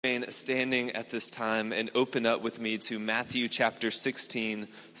Standing at this time and open up with me to Matthew chapter 16,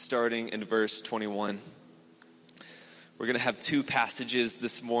 starting in verse 21. We're going to have two passages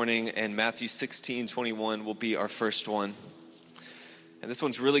this morning, and Matthew 16:21 will be our first one. And this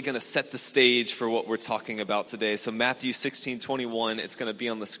one's really going to set the stage for what we're talking about today. So Matthew 16:21, it's going to be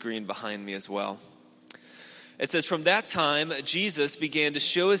on the screen behind me as well. It says, "From that time, Jesus began to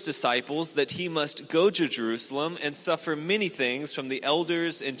show his disciples that he must go to Jerusalem and suffer many things from the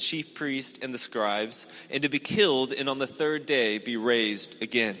elders and chief priests and the scribes, and to be killed, and on the third day be raised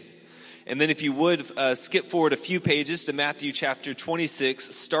again." And then if you would, skip forward a few pages to Matthew chapter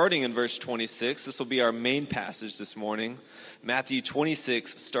 26, starting in verse 26. This will be our main passage this morning. Matthew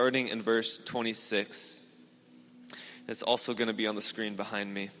 26, starting in verse 26. It's also going to be on the screen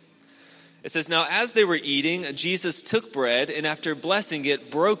behind me. It says, "Now as they were eating, Jesus took bread, and after blessing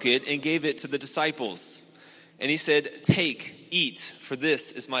it, broke it, and gave it to the disciples. And he said, 'Take, eat, for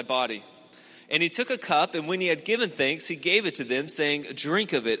this is my body.' And he took a cup, and when he had given thanks, he gave it to them, saying,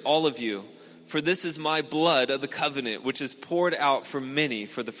 'Drink of it, all of you, for this is my blood of the covenant, which is poured out for many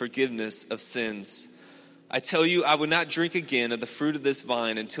for the forgiveness of sins. I tell you, I will not drink again of the fruit of this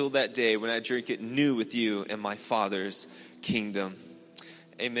vine until that day when I drink it new with you in my Father's kingdom.'"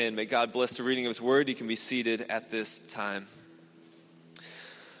 Amen. May God bless the reading of his word. You can be seated at this time.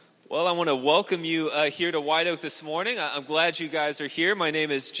 Well, I want to welcome you here to White Oak this morning. I'm glad you guys are here. My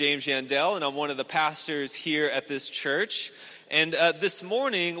name is James Yandel, and I'm one of the pastors here at this church. And this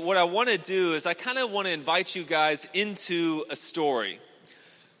morning, what I want to do is I kind of want to invite you guys into a story.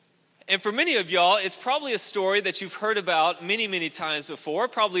 And for many of y'all, it's probably a story that you've heard about many, many times before.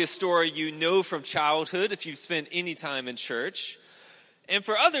 Probably a story you know from childhood if you've spent any time in church. And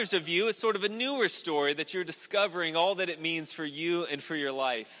for others of you, it's sort of a newer story that you're discovering all that it means for you and for your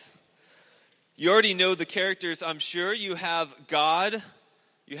life. You already know the characters, I'm sure. You have God,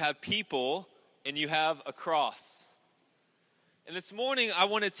 you have people, and you have a cross. And this morning, I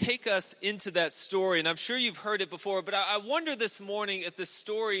want to take us into that story. And I'm sure you've heard it before, but I wonder this morning if the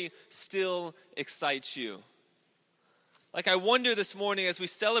story still excites you. Like, I wonder this morning as we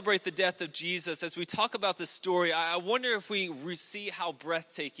celebrate the death of Jesus, as we talk about this story, I wonder if we see how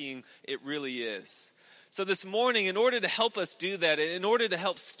breathtaking it really is. So this morning, in order to help us do that, in order to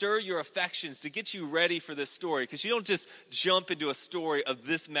help stir your affections, to get you ready for this story, because you don't just jump into a story of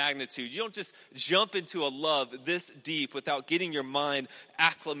this magnitude. You don't just jump into a love this deep without getting your mind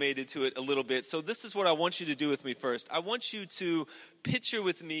acclimated to it a little bit. So this is what I want you to do with me first. I want you to picture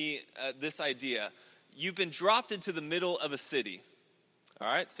with me this idea. You've been dropped into the middle of a city. All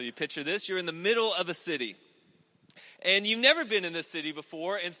right, so you picture this. You're in the middle of a city. And you've never been in this city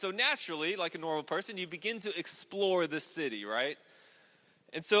before. And so naturally, like a normal person, you begin to explore this city, right?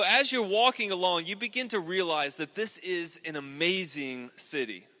 And so as you're walking along, you begin to realize that this is an amazing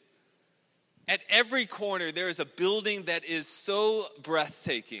city. At every corner, there is a building that is so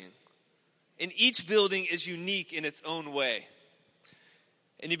breathtaking. And each building is unique in its own way.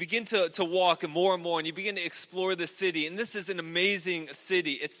 And you begin to walk more and more, and you begin to explore the city. And this is an amazing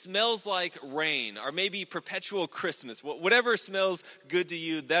city. It smells like rain, or maybe perpetual Christmas. Whatever smells good to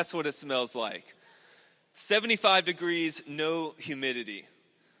you, that's what it smells like. 75 degrees, no humidity.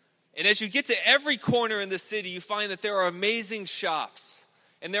 And as you get to every corner in the city, you find that there are amazing shops.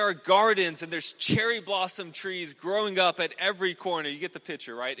 And there are gardens, and there's cherry blossom trees growing up at every corner. You get the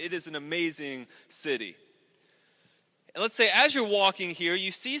picture, right? It is an amazing city. And let's say as you're walking here,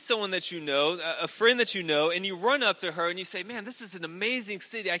 you see someone that you know, a friend that you know, and you run up to her and you say, "Man, this is an amazing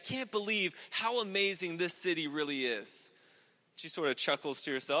city. I can't believe how amazing this city really is." She sort of chuckles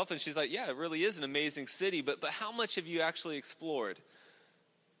to herself and she's like, "Yeah, it really is an amazing city, but how much have you actually explored?"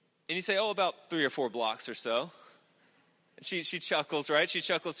 And you say, "Oh, about 3 or 4 blocks or so." And she chuckles, right? She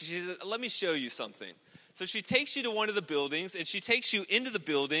chuckles. She says, "Let me show you something." So she takes you to one of the buildings, and she takes you into the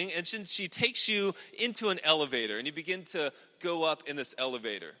building, and she takes you into an elevator, and you begin to go up in this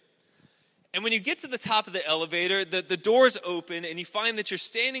elevator. And when you get to the top of the elevator, the doors open, and you find that you're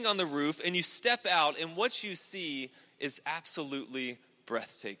standing on the roof, and you step out, and what you see is absolutely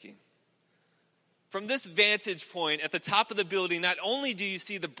breathtaking. From this vantage point at the top of the building, not only do you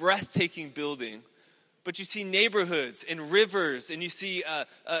see the breathtaking building, but you see neighborhoods and rivers, and you see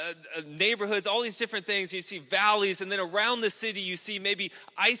neighborhoods, all these different things. You see valleys, and then around the city you see maybe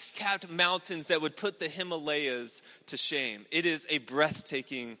ice-capped mountains that would put the Himalayas to shame. It is a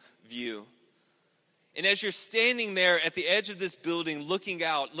breathtaking view. And as you're standing there at the edge of this building, looking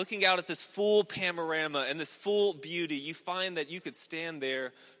out at this full panorama and this full beauty, you find that you could stand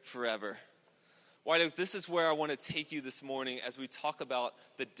there forever. White Oak, this is where I want to take you this morning as we talk about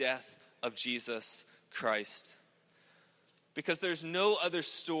the death of Jesus Christ. Because there's no other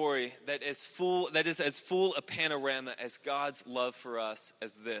story that is as full a panorama as God's love for us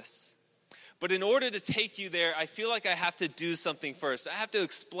as this. But in order to take you there, I feel like I have to do something first. I have to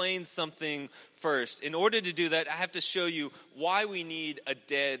explain something first. In order to do that, I have to show you why we need a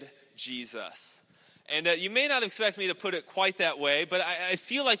dead Jesus. And you may not expect me to put it quite that way, but I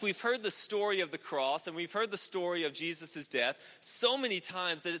feel like we've heard the story of the cross and we've heard the story of Jesus' death so many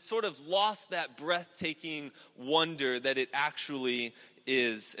times that it's sort of lost that breathtaking wonder that it actually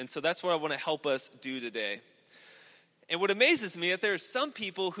is. And so that's what I want to help us do today. And what amazes me is that there are some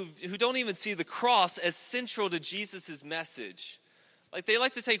people who don't even see the cross as central to Jesus' message. Like they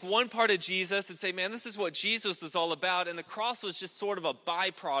like to take one part of Jesus and say, man, this is what Jesus was all about. And the cross was just sort of a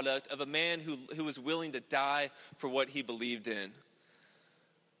byproduct of a man who was willing to die for what he believed in.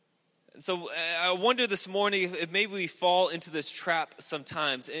 And so I wonder this morning if maybe we fall into this trap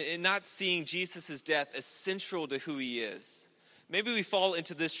sometimes in not seeing Jesus' death as central to who he is. Maybe we fall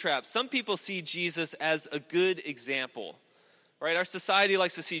into this trap. Some people see Jesus as a good example, right? Our society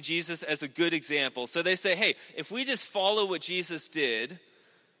likes to see Jesus as a good example. So they say, hey, if we just follow what Jesus did,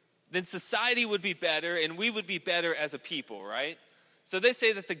 then society would be better and we would be better as a people, right? So they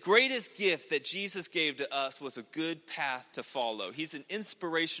say that the greatest gift that Jesus gave to us was a good path to follow. He's an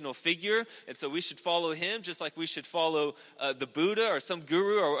inspirational figure, and so we should follow him just like we should follow the Buddha or some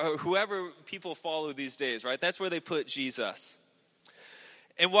guru or whoever people follow these days, right? That's where they put Jesus.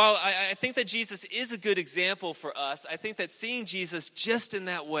 And while I think that Jesus is a good example for us, I think that seeing Jesus just in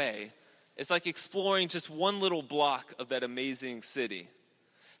that way is like exploring just one little block of that amazing city.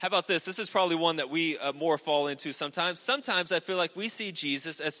 How about this? This is probably one that we more fall into sometimes. Sometimes I feel like we see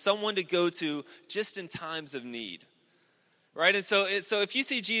Jesus as someone to go to just in times of need. Right? And so if you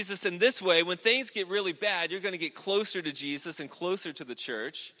see Jesus in this way, when things get really bad, you're going to get closer to Jesus and closer to the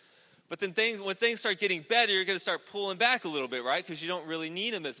church. But then when things start getting better, you're going to start pulling back a little bit, right? Because you don't really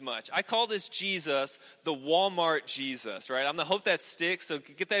need him as much. I call this Jesus the Walmart Jesus, right? I'm going to hope that sticks, so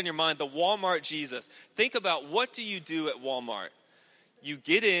get that in your mind, the Walmart Jesus. Think about, what do you do at Walmart? You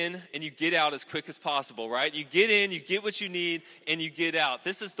get in and you get out as quick as possible, right? You get in, you get what you need, and you get out.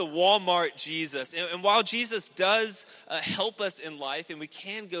 This is the Walmart Jesus. And while Jesus does help us in life, and we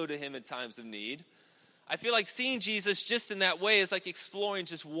can go to him in times of need, I feel like seeing Jesus just in that way is like exploring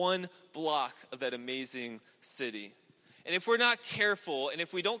just one block of that amazing city. And if we're not careful, and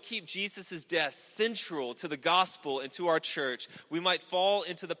if we don't keep Jesus' death central to the gospel and to our church, we might fall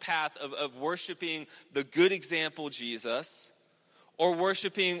into the path of worshiping the good example Jesus or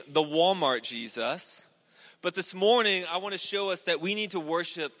worshiping the Walmart Jesus. But this morning, I want to show us that we need to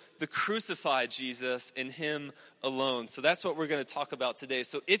worship the crucified Jesus and him alone. So that's what we're going to talk about today.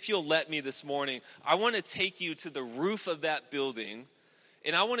 So if you'll let me this morning, I want to take you to the roof of that building,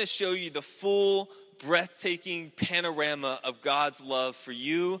 and I want to show you the full, breathtaking panorama of God's love for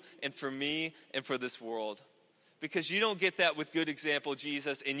you and for me and for this world. Because you don't get that with good example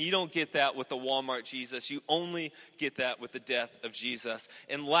Jesus, and you don't get that with the Walmart Jesus. You only get that with the death of Jesus.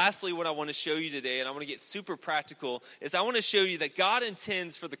 And lastly, what I want to show you today, and I want to get super practical, is I want to show you that God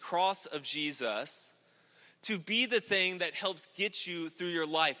intends for the cross of Jesus to be the thing that helps get you through your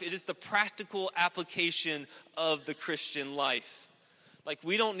life. It is the practical application of the Christian life. Like,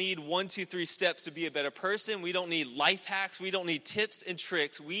 we don't need 1, 2, 3 steps to be a better person. We don't need life hacks. We don't need tips and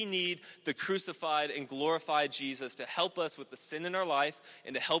tricks. We need the crucified and glorified Jesus to help us with the sin in our life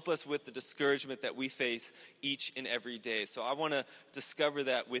and to help us with the discouragement that we face each and every day. So I want to discover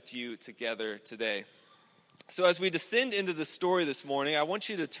that with you together today. So as we descend into the story this morning, I want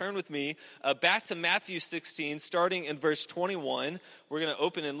you to turn with me back to Matthew 16, starting in verse 21. We're going to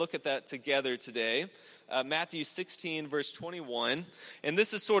open and look at that together today. Matthew 16, verse 21. And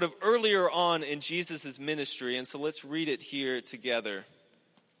this is sort of earlier on in Jesus' ministry, and so let's read it here together.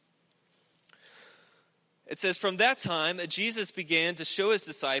 It says, "From that time, Jesus began to show his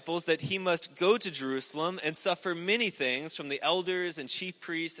disciples that he must go to Jerusalem and suffer many things from the elders and chief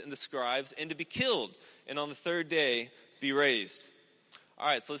priests and the scribes, and to be killed, and on the third day be raised." All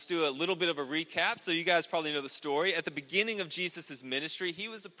right, so let's do a little bit of a recap. So you guys probably know the story. At the beginning of Jesus' ministry, he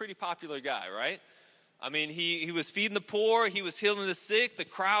was a pretty popular guy, right? I mean, he was feeding the poor, he was healing the sick, the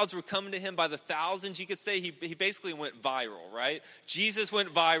crowds were coming to him by the thousands. You could say he basically went viral, right? Jesus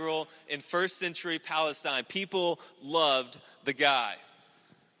went viral in first century Palestine. People loved the guy.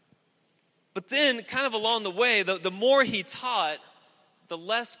 But then, kind of along the way, the more he taught, the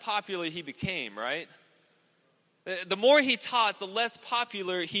less popular he became, right? The more he taught, the less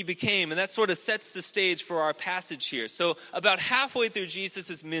popular he became. And that sort of sets the stage for our passage here. So about halfway through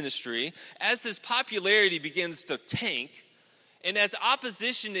Jesus' ministry, as his popularity begins to tank, And as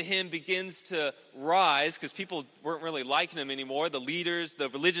opposition to him begins to rise, because people weren't really liking him anymore, the leaders, the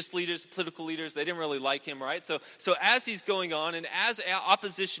religious leaders, political leaders, they didn't really like him, right? So as he's going on and as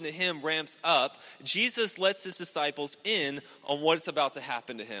opposition to him ramps up, Jesus lets his disciples in on what's about to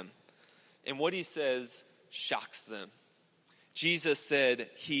happen to him. And what he says shocks them. Jesus said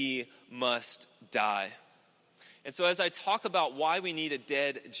he must die. And so as I talk about why we need a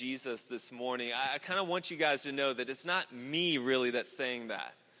dead Jesus this morning, I kind of want you guys to know that it's not me really that's saying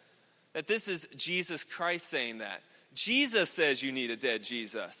that. That this is Jesus Christ saying that. Jesus says you need a dead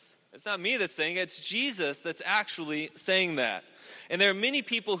Jesus. It's not me that's saying it, it's Jesus that's actually saying that. And there are many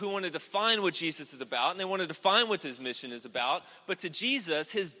people who want to define what Jesus is about, and they want to define what his mission is about. But to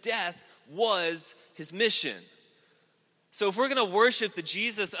Jesus, his death was his mission. So if we're going to worship the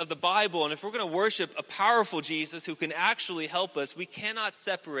Jesus of the Bible, and if we're going to worship a powerful Jesus who can actually help us, we cannot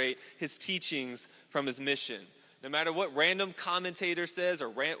separate his teachings from his mission. No matter what random commentator says or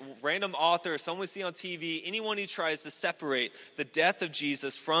random author or someone we see on TV, anyone who tries to separate the death of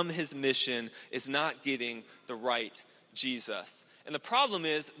Jesus from his mission is not getting the right Jesus. And the problem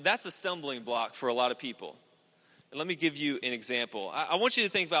is that's a stumbling block for a lot of people. And let me give you an example. I want you to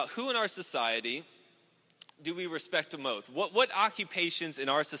think about who in our society do we respect the most? What occupations in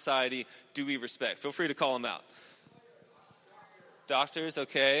our society do we respect? Feel free to call them out. Doctors,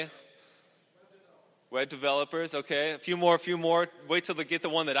 okay. Web developers, okay. A few more. Wait till they get the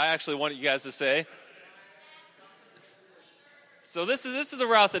one that I actually wanted you guys to say. So this is the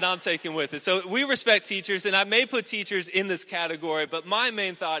route that I'm taking with it. So we respect teachers, and I may put teachers in this category, but my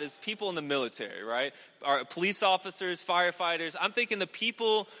main thought is people in the military, right? Our police officers, firefighters. I'm thinking the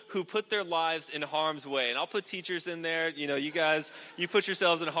people who put their lives in harm's way. And I'll put teachers in there. You know, you guys, you put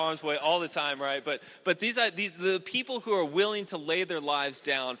yourselves in harm's way all the time, right? But these the people who are willing to lay their lives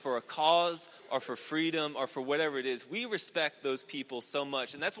down for a cause or for freedom or for whatever it is. We respect those people so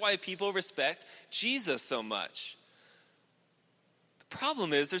much. And that's why people respect Jesus so much.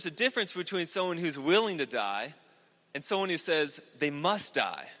 Problem is, there's a difference between someone who's willing to die and someone who says they must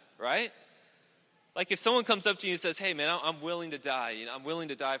die, right? Like if someone comes up to you and says, hey man, I'm willing to die, you know, I'm willing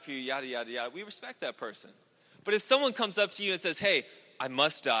to die for you, yada, yada, yada, we respect that person. But if someone comes up to you and says, hey, I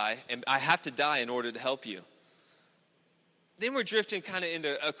must die and I have to die in order to help you, then we're drifting kind of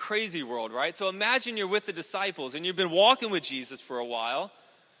into a crazy world, right? So imagine you're with the disciples and you've been walking with Jesus for a while.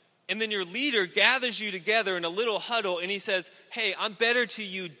 And then your leader gathers you together in a little huddle and he says, hey, I'm better to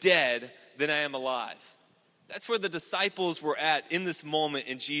you dead than I am alive. That's where the disciples were at in this moment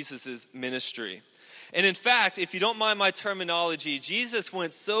in Jesus' ministry. And in fact, if you don't mind my terminology, Jesus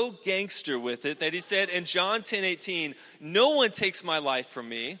went so gangster with it that he said in John 10:18, no one takes my life from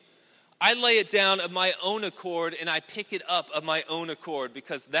me. I lay it down of my own accord and I pick it up of my own accord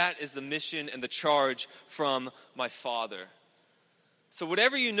because that is the mission and the charge from my Father. So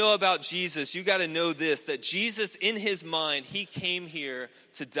whatever you know about Jesus, you got to know this, that Jesus in his mind, he came here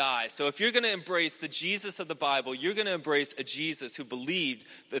to die. So if you're going to embrace the Jesus of the Bible, you're going to embrace a Jesus who believed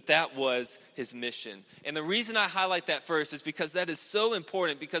that that was his mission. And the reason I highlight that first is because that is so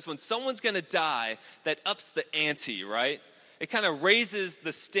important, because when someone's going to die, that ups the ante, right? It kind of raises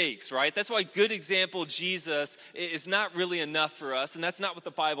the stakes, right? That's why good example Jesus is not really enough for us, and that's not what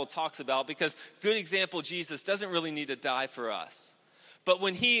the Bible talks about, because good example Jesus doesn't really need to die for us. But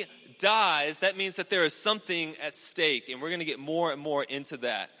when he dies, that means that there is something at stake, and we're going to get more and more into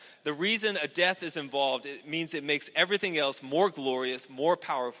that. The reason a death is involved, it means it makes everything else more glorious, more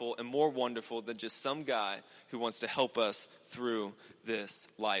powerful, and more wonderful than just some guy who wants to help us through this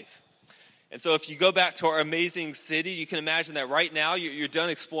life. And so if you go back to our amazing city, you can imagine that right now you're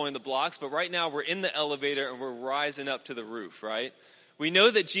done exploring the blocks, but right now we're in the elevator and we're rising up to the roof, right? We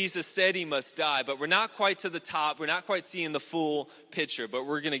know that Jesus said he must die, but we're not quite to the top. We're not quite seeing the full picture, but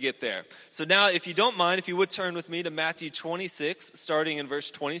we're going to get there. So now, if you don't mind, if you would turn with me to Matthew 26, starting in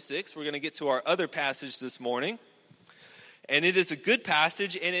verse 26. We're going to get to our other passage this morning. And it is a good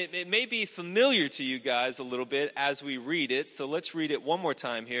passage, and it may be familiar to you guys a little bit as we read it. So let's read it one more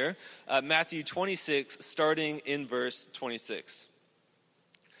time here. Matthew 26, starting in verse 26.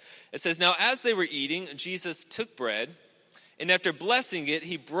 It says, now as they were eating, Jesus took bread, and after blessing it,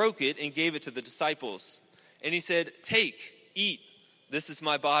 he broke it and gave it to the disciples. And he said, take, eat, this is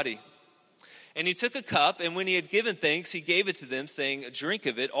my body. And he took a cup, and when he had given thanks, he gave it to them, saying, drink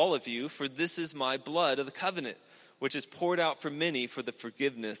of it, all of you, for this is my blood of the covenant, which is poured out for many for the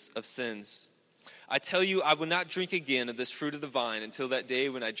forgiveness of sins. I tell you, I will not drink again of this fruit of the vine until that day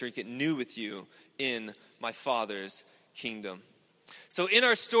when I drink it new with you in my Father's kingdom. So in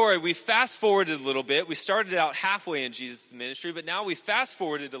our story, we fast forwarded a little bit. We started out halfway in Jesus' ministry, but now we fast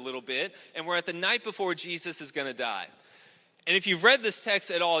forwarded a little bit, and we're at the night before Jesus is going to die. And if you've read this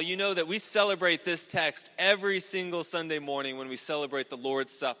text at all, you know that we celebrate this text every single Sunday morning when we celebrate the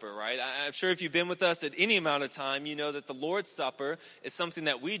Lord's Supper, right? I'm sure if you've been with us at any amount of time, you know that the Lord's Supper is something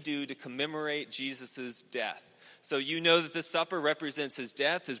that we do to commemorate Jesus' death. So you know that this supper represents his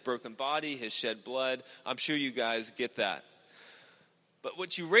death, his broken body, his shed blood. I'm sure you guys get that. But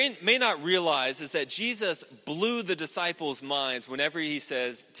what you may not realize is that Jesus blew the disciples' minds whenever he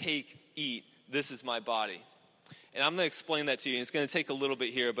says, "Take, eat, this is my body." And I'm going to explain that to you. It's going to take a little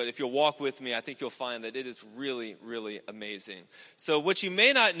bit here, but if you'll walk with me, I think you'll find that it is really, really amazing. So what you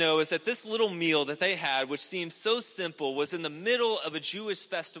may not know is that this little meal that they had, which seems so simple, was in the middle of a Jewish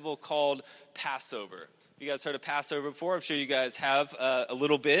festival called Passover. You guys heard of Passover before? I'm sure you guys have a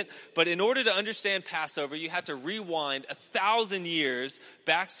little bit. But in order to understand Passover, you have to rewind 1,000 years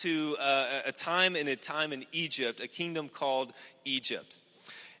back to a time in Egypt, a kingdom called Egypt.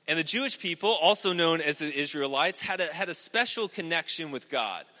 And the Jewish people, also known as the Israelites, had a special connection with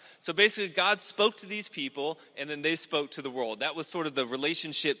God. So basically, God spoke to these people, and then they spoke to the world. That was sort of the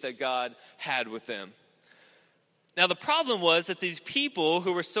relationship that God had with them. Now, the problem was that these people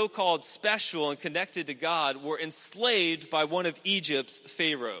who were so-called special and connected to God were enslaved by one of Egypt's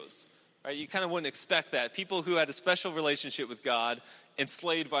pharaohs. Right? You kind of wouldn't expect that. People who had a special relationship with God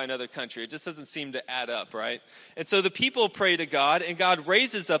enslaved by another country. It just doesn't seem to add up, right? And so the people pray to God, and God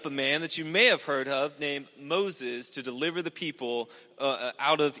raises up a man that you may have heard of named Moses to deliver the people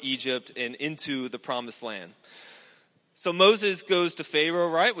out of Egypt and into the promised land. So Moses goes to Pharaoh,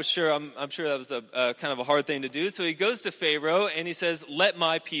 right? Which I'm sure that was a kind of a hard thing to do. So he goes to Pharaoh and he says, "Let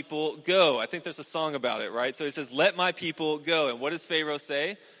my people go." I think there's a song about it, right? So he says, "Let my people go." And what does Pharaoh say?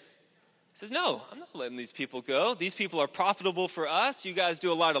 He says, "No, I'm not letting these people go. These people are profitable for us. You guys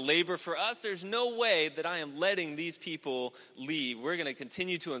do a lot of labor for us. There's no way that I am letting these people leave. We're going to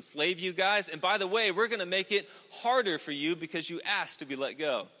continue to enslave you guys. And by the way, we're going to make it harder for you because you asked to be let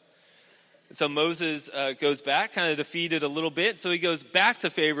go." And so Moses goes back, kind of defeated a little bit. So he goes back to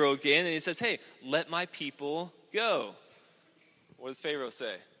Pharaoh again and he says, "Hey, let my people go." What does Pharaoh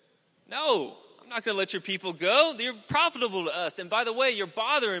say? "No, I'm not going to let your people go. They're profitable to us. And by the way, you're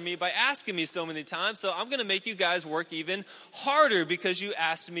bothering me by asking me so many times. So I'm going to make you guys work even harder because you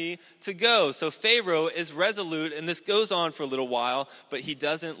asked me to go." So Pharaoh is resolute, and this goes on for a little while, but he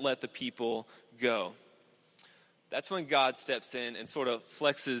doesn't let the people go. That's when God steps in and sort of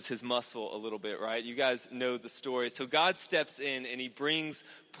flexes his muscle a little bit, right? You guys know the story. So God steps in and he brings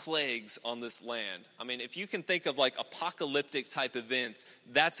plagues on this land. I mean, if you can think of like apocalyptic type events,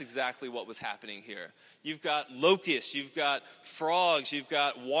 that's exactly what was happening here. You've got locusts, you've got frogs, you've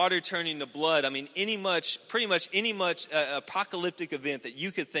got water turning to blood. I mean, pretty much any apocalyptic event that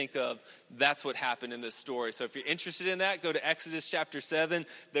you could think of, that's what happened in this story. So if you're interested in that, go to Exodus chapter 7.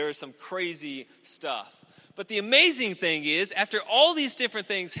 There is some crazy stuff. But the amazing thing is, after all these different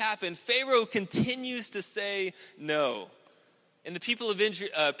things happen, Pharaoh continues to say no. And the people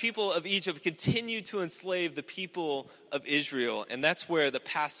of Egypt continue to enslave the people of Israel. And that's where the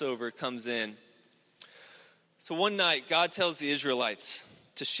Passover comes in. So one night, God tells the Israelites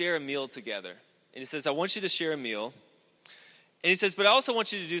to share a meal together. And he says, "I want you to share a meal." And he says, "But I also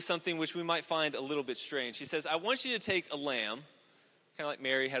want you to do something which we might find a little bit strange." He says, "I want you to take a lamb," kind of like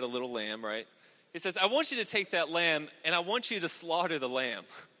Mary had a little lamb, right? He says, "I want you to take that lamb and I want you to slaughter the lamb."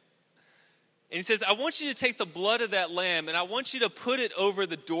 And he says, "I want you to take the blood of that lamb and I want you to put it over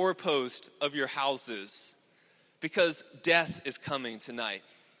the doorpost of your houses because death is coming tonight."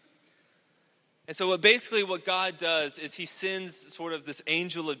 And so what God does is he sends sort of this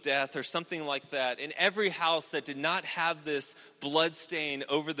angel of death or something like that. And every house that did not have this blood stain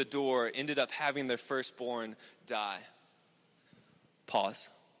over the door ended up having their firstborn die. Pause.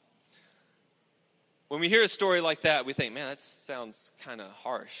 When we hear a story like that, we think, man, that sounds kind of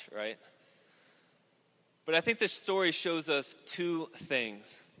harsh, right? But I think this story shows us two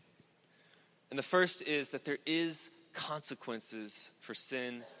things. And the first is that there is consequences for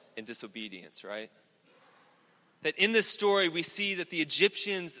sin and disobedience, right? That in this story, we see that the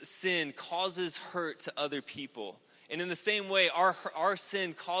Egyptians' sin causes hurt to other people. And in the same way, our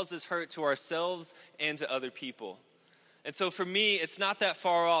sin causes hurt to ourselves and to other people. And so for me, it's not that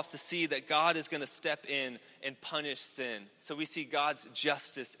far off to see that God is going to step in and punish sin. So we see God's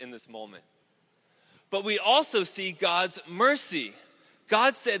justice in this moment. But we also see God's mercy.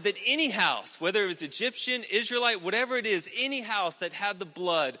 God said that any house, whether it was Egyptian, Israelite, whatever it is, any house that had the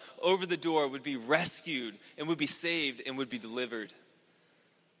blood over the door would be rescued and would be saved and would be delivered.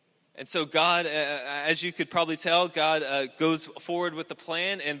 And so God, as you could probably tell, God goes forward with the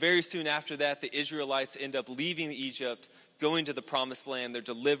plan. And very soon after that, the Israelites end up leaving Egypt, going to the promised land. They're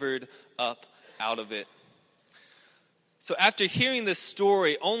delivered up out of it. So after hearing this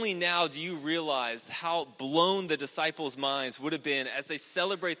story, only now do you realize how blown the disciples' minds would have been as they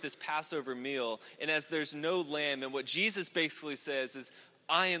celebrate this Passover meal and as there's no lamb. And what Jesus basically says is,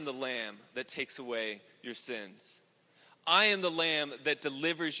 I am the lamb that takes away your sins. I am the lamb that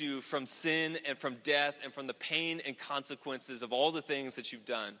delivers you from sin and from death and from the pain and consequences of all the things that you've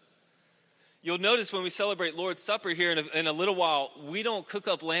done. You'll notice when we celebrate Lord's Supper here in a little while, we don't cook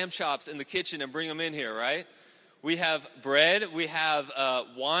up lamb chops in the kitchen and bring them in here, right? We have bread, we have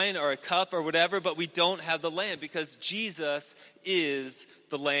wine or a cup or whatever, but we don't have the lamb because Jesus is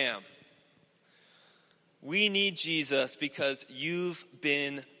the lamb. We need Jesus because you've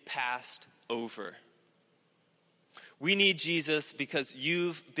been passed over. We need Jesus because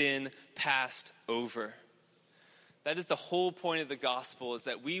you've been passed over. That is the whole point of the gospel, is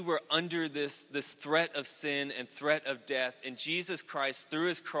that we were under this threat of sin and threat of death. And Jesus Christ, through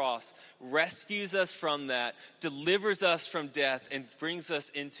his cross, rescues us from that, delivers us from death, and brings us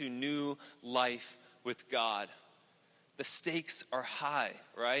into new life with God. The stakes are high,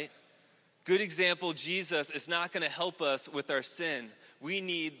 right? Good example, Jesus is not going to help us with our sin. We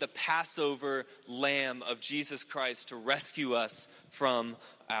need the Passover lamb of Jesus Christ to rescue us from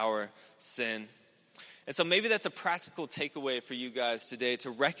our sin. And so maybe that's a practical takeaway for you guys today, to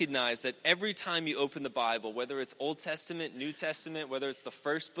recognize that every time you open the Bible, whether it's Old Testament, New Testament, whether it's the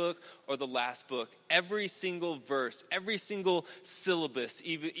first book or the last book, every single verse, every single syllabus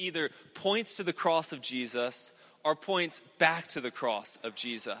either points to the cross of Jesus or points back to the cross of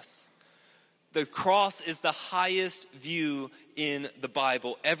Jesus. The cross is the highest view in the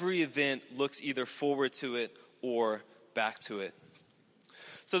Bible. Every event looks either forward to it or back to it.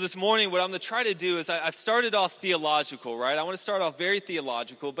 So this morning, what I'm going to try to do is I've started off theological, right? I want to start off very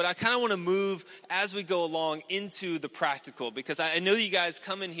theological, but I kind of want to move as we go along into the practical, because I know you guys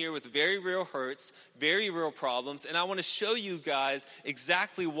come in here with very real hurts, very real problems, and I want to show you guys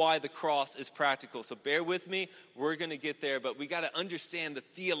exactly why the cross is practical. So bear with me. We're going to get there, but we got to understand the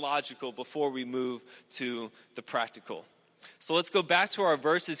theological before we move to the practical. So let's go back to our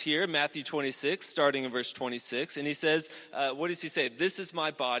verses here, Matthew 26, starting in verse 26. And he says, what does he say? This is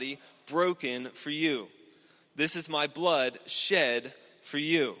my body broken for you. This is my blood shed for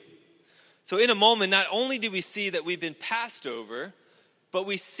you. So in a moment, not only do we see that we've been passed over, but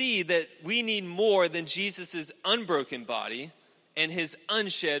we see that we need more than Jesus' unbroken body and his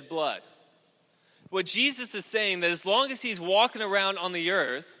unshed blood. What Jesus is saying, that as long as he's walking around on the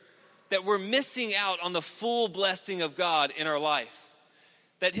earth, that we're missing out on the full blessing of God in our life.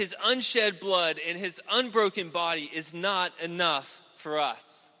 That his unshed blood and his unbroken body is not enough for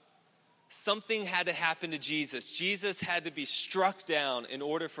us. Something had to happen to Jesus. Jesus had to be struck down in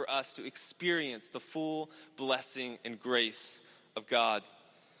order for us to experience the full blessing and grace of God.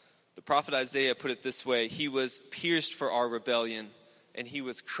 The prophet Isaiah put it this way: he was pierced for our rebellion, and he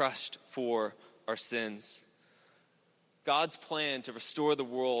was crushed for our sins. God's plan to restore the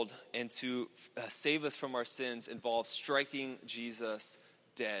world and to save us from our sins involves striking Jesus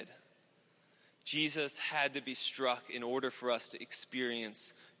dead. Jesus had to be struck in order for us to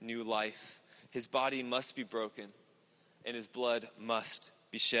experience new life. His body must be broken, and his blood must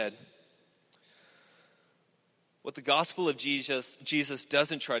be shed. What the gospel of Jesus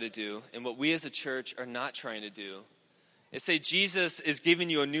doesn't try to do, and what we as a church are not trying to do, is say Jesus is giving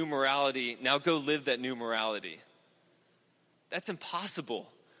you a new morality, now go live that new morality. That's impossible.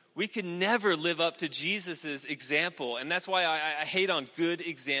 We can never live up to Jesus' example. And that's why I hate on good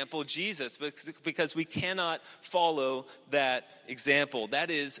example Jesus, because we cannot follow that example. That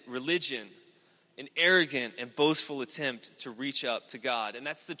is religion, an arrogant and boastful attempt to reach up to God. And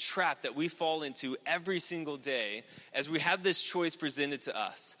that's the trap that we fall into every single day as we have this choice presented to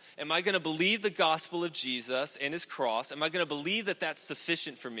us. Am I going to believe the gospel of Jesus and his cross? Am I going to believe that that's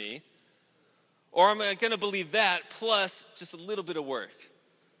sufficient for me? Or am I going to believe that plus just a little bit of work?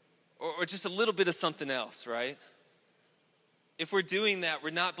 Or just a little bit of something else, right? If we're doing that, we're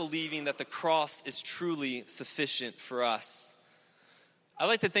not believing that the cross is truly sufficient for us. I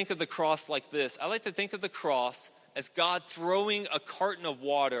like to think of the cross like this. I like to think of the cross as God throwing a carton of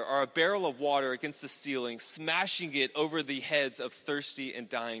water or a barrel of water against the ceiling, smashing it over the heads of thirsty and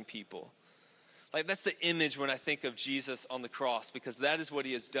dying people. Like, that's the image when I think of Jesus on the cross, because that is what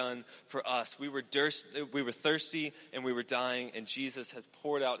he has done for us. We were thirsty and we were dying, and Jesus has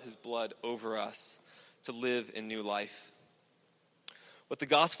poured out his blood over us to live in new life. What the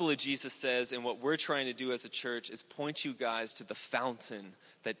gospel of Jesus says, and what we're trying to do as a church, is point you guys to the fountain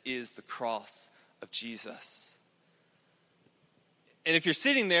that is the cross of Jesus. And if you're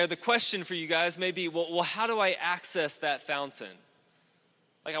sitting there, the question for you guys may be, well, how do I access that fountain?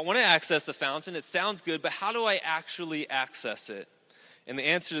 Like, I want to access the fountain. It sounds good, but how do I actually access it? And the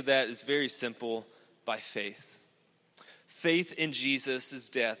answer to that is very simple: by faith. Faith in Jesus'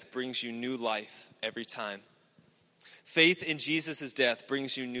 death brings you new life every time. Faith in Jesus' death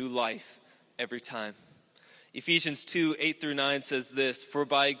brings you new life every time. Ephesians 2:8-9 says this: "For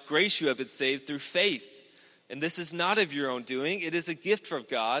by grace you have been saved through faith. And this is not of your own doing. It is a gift from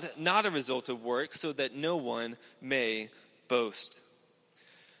God, not a result of works, so that no one may boast."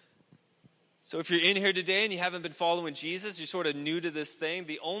 So if you're in here today and you haven't been following Jesus, you're sort of new to this thing,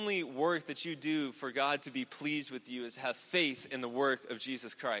 the only work that you do for God to be pleased with you is have faith in the work of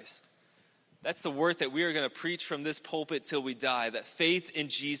Jesus Christ. That's the work that we are going to preach from this pulpit till we die, that faith in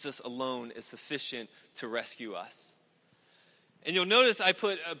Jesus alone is sufficient to rescue us. And you'll notice I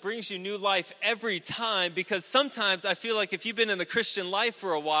put brings you new life every time, because sometimes I feel like if you've been in the Christian life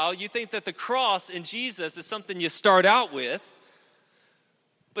for a while, you think that the cross in Jesus is something you start out with,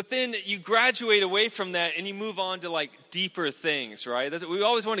 but then you graduate away from that and you move on to like deeper things, right? We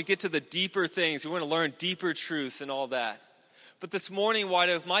always want to get to the deeper things. We want to learn deeper truths and all that. But this morning, White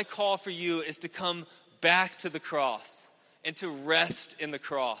Oak, my call for you is to come back to the cross and to rest in the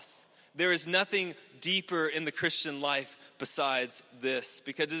cross. There is nothing deeper in the Christian life besides this,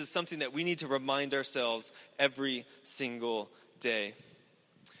 because this is something that we need to remind ourselves every single day.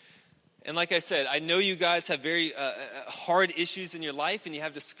 And like I said, I know you guys have very hard issues in your life, and you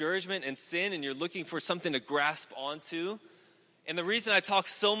have discouragement and sin, and you're looking for something to grasp onto. And the reason I talk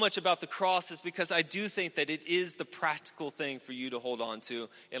so much about the cross is because I do think that it is the practical thing for you to hold on to.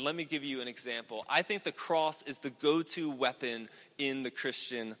 And let me give you an example. I think the cross is the go-to weapon in the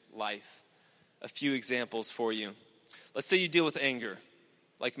Christian life. A few examples for you. Let's say you deal with anger.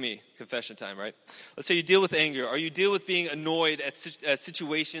 Like me, confession time, right? Let's say you deal with anger, or you deal with being annoyed at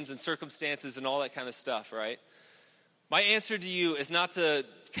situations and circumstances and all that kind of stuff, right? My answer to you is not to,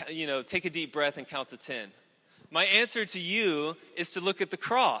 take a deep breath and count to 10. My answer to you is to look at the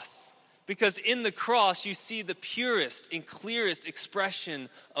cross, because in the cross you see the purest and clearest expression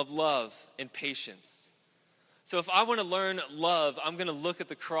of love and patience. So if I want to learn love, I'm going to look at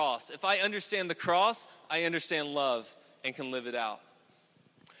the cross. If I understand the cross, I understand love and can live it out.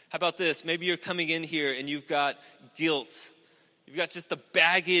 How about this? Maybe you're coming in here and you've got guilt. You've got just the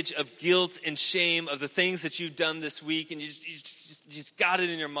baggage of guilt and shame of the things that you've done this week, and you just got it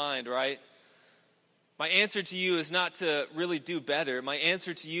in your mind, right? My answer to you is not to really do better. My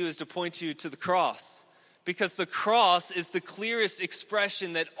answer to you is to point you to the cross, because the cross is the clearest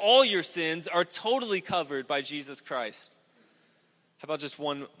expression that all your sins are totally covered by Jesus Christ. How about just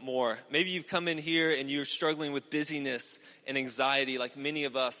one more? Maybe you've come in here and you're struggling with busyness and anxiety like many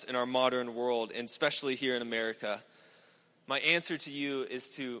of us in our modern world, and especially here in America. My answer to you is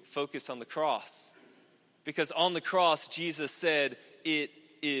to focus on the cross, because on the cross, Jesus said, "It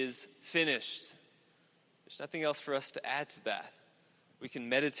is finished." There's nothing else for us to add to that. We can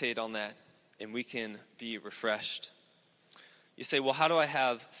meditate on that and we can be refreshed. You say, well, how do I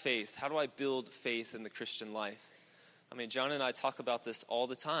have faith? How do I build faith in the Christian life? I mean, John and I talk about this all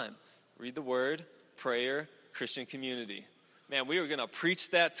the time. Read the word, prayer, Christian community. Man, we are going to preach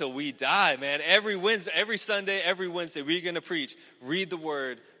that till we die, man. Every Wednesday, every Sunday, every Wednesday, we're going to preach. Read the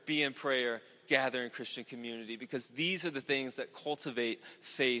word, be in prayer, gather in Christian community, because these are the things that cultivate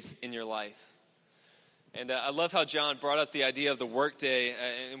faith in your life. And I love how John brought up the idea of the workday,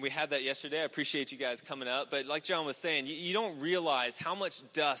 and we had that yesterday. I appreciate you guys coming up. But like John was saying, you don't realize how much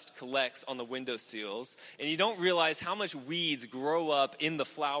dust collects on the window sills, and you don't realize how much weeds grow up in the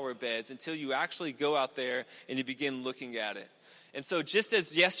flower beds until you actually go out there and you begin looking at it. And so just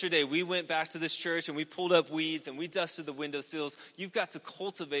as yesterday we went back to this church and we pulled up weeds and we dusted the window sills, you've got to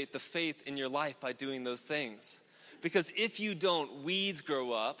cultivate the faith in your life by doing those things. Because if you don't, weeds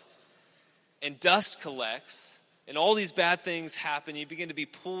grow up, and dust collects, and all these bad things happen. You begin to be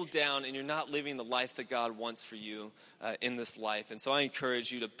pulled down, and you're not living the life that God wants for you in this life. And so I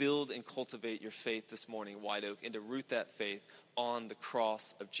encourage you to build and cultivate your faith this morning, White Oak, and to root that faith on the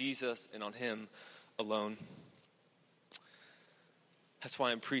cross of Jesus and on Him alone. That's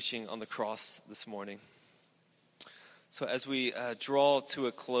why I'm preaching on the cross this morning. So as we draw to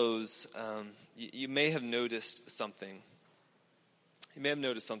a close, you may have noticed something. You may have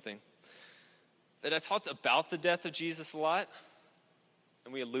noticed something. That I talked about the death of Jesus a lot,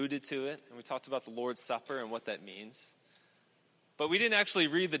 and we alluded to it, and we talked about the Lord's Supper and what that means. But we didn't actually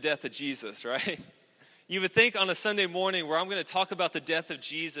read the death of Jesus, right? You would think on a Sunday morning where I'm going to talk about the death of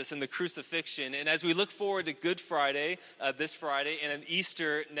Jesus and the crucifixion, and as we look forward to Good Friday, this Friday, and an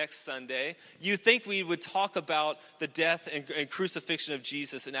Easter next Sunday, you think we would talk about the death and crucifixion of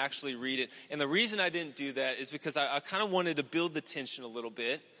Jesus and actually read it. And the reason I didn't do that is because I kind of wanted to build the tension a little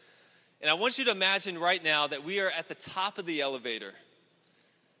bit. And I want you to imagine right now that we are at the top of the elevator,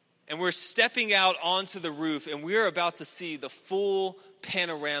 and we're stepping out onto the roof, and we're about to see the full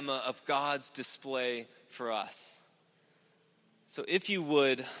panorama of God's display for us. So if you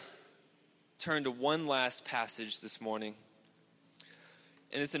would, turn to one last passage this morning.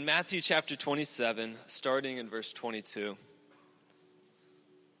 And it's in Matthew chapter 27, starting in verse 22.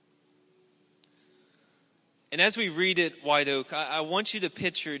 And as we read it, White Oak, I want you to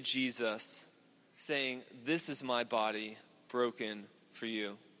picture Jesus saying, "This is my body broken for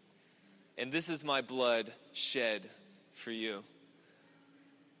you. And this is my blood shed for you."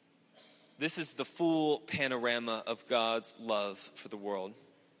 This is the full panorama of God's love for the world.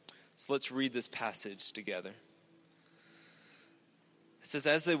 So let's read this passage together. It says,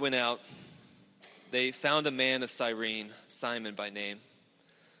 "As they went out, they found a man of Cyrene, Simon by name.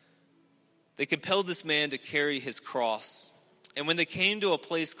 They compelled this man to carry his cross. And when they came to a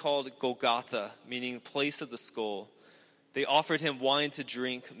place called Golgotha, meaning place of the skull, they offered him wine to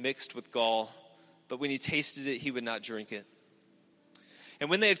drink mixed with gall. But when he tasted it, he would not drink it. And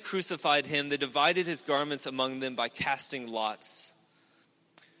when they had crucified him, they divided his garments among them by casting lots.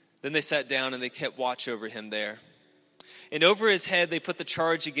 Then they sat down and they kept watch over him there. And over his head they put the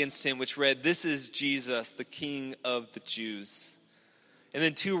charge against him, which read, 'This is Jesus, the King of the Jews.' And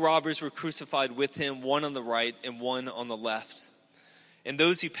then 2 robbers were crucified with him, one on the right and one on the left. And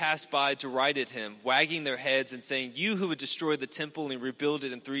those who passed by derided him, wagging their heads and saying, 'You who would destroy the temple and rebuild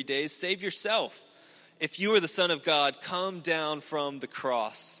it in 3 days, save yourself. If you are the Son of God, come down from the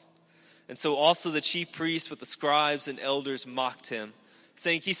cross.' And so also the chief priests with the scribes and elders mocked him,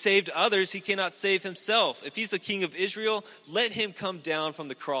 saying, 'He saved others, he cannot save himself. If he's the King of Israel, let him come down from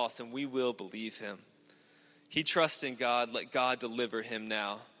the cross, and we will believe him. He trusts in God, let God deliver him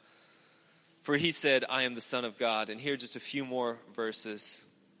now. For he said, I am the Son of God.'" And here are just a few more verses.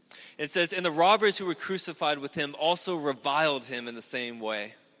 It says, "And the robbers who were crucified with him also reviled him in the same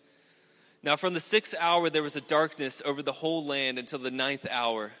way. Now from the 6th hour there was a darkness over the whole land until the 9th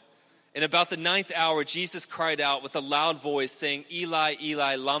hour. And about the 9th hour Jesus cried out with a loud voice, saying, 'Eli,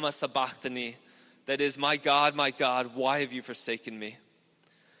 Eli, lama sabachthani?' That is, my God, why have you forsaken me?"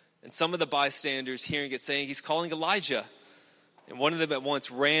 And some of the bystanders hearing it saying, "He's calling Elijah." And one of them at once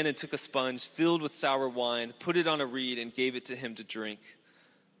ran and took a sponge filled with sour wine, put it on a reed, and gave it to him to drink.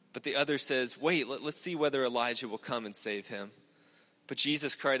 But the other says, "Wait, let's see whether Elijah will come and save him." But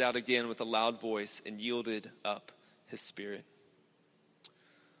Jesus cried out again with a loud voice and yielded up his spirit.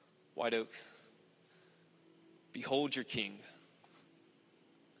 White Oak, behold your king.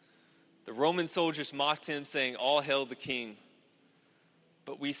 The Roman soldiers mocked him, saying, "All hail the king."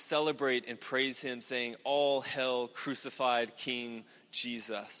 But we celebrate and praise him, saying, "All hail crucified King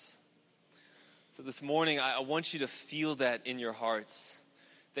Jesus." So this morning, I want you to feel that in your hearts,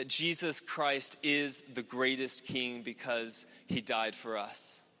 that Jesus Christ is the greatest king because he died for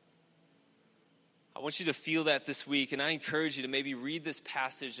us. I want you to feel that this week, and I encourage you to maybe read this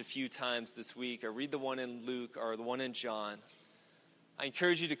passage a few times this week, or read the one in Luke or the one in John. I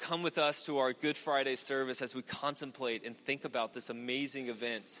encourage you to come with us to our Good Friday service as we contemplate and think about this amazing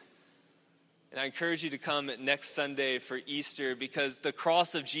event. And I encourage you to come next Sunday for Easter, because the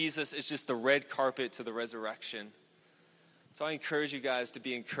cross of Jesus is just the red carpet to the resurrection. So I encourage you guys to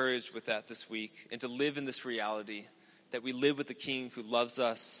be encouraged with that this week and to live in this reality that we live with the King who loves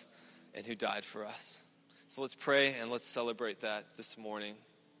us and who died for us. So let's pray and let's celebrate that this morning.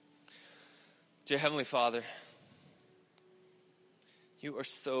 Dear Heavenly Father, you are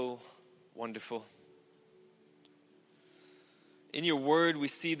so wonderful. In your word, we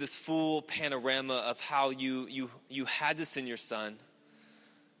see this full panorama of how you had to send your son,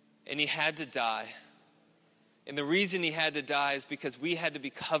 and he had to die. And the reason he had to die is because we had to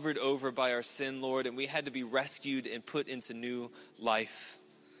be covered over by our sin, Lord, and we had to be rescued and put into new life.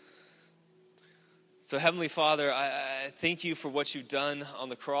 So Heavenly Father, I thank you for what you've done on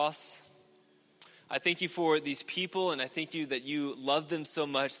the cross. I thank you for these people, and I thank you that you love them so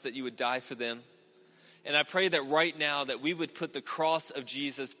much that you would die for them. And I pray that right now that we would put the cross of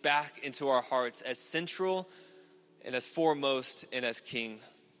Jesus back into our hearts as central and as foremost and as King.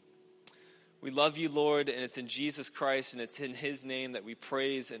 We love you, Lord, and it's in Jesus Christ, and it's in his name that we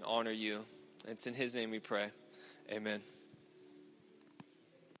praise and honor you. And it's in his name we pray. Amen.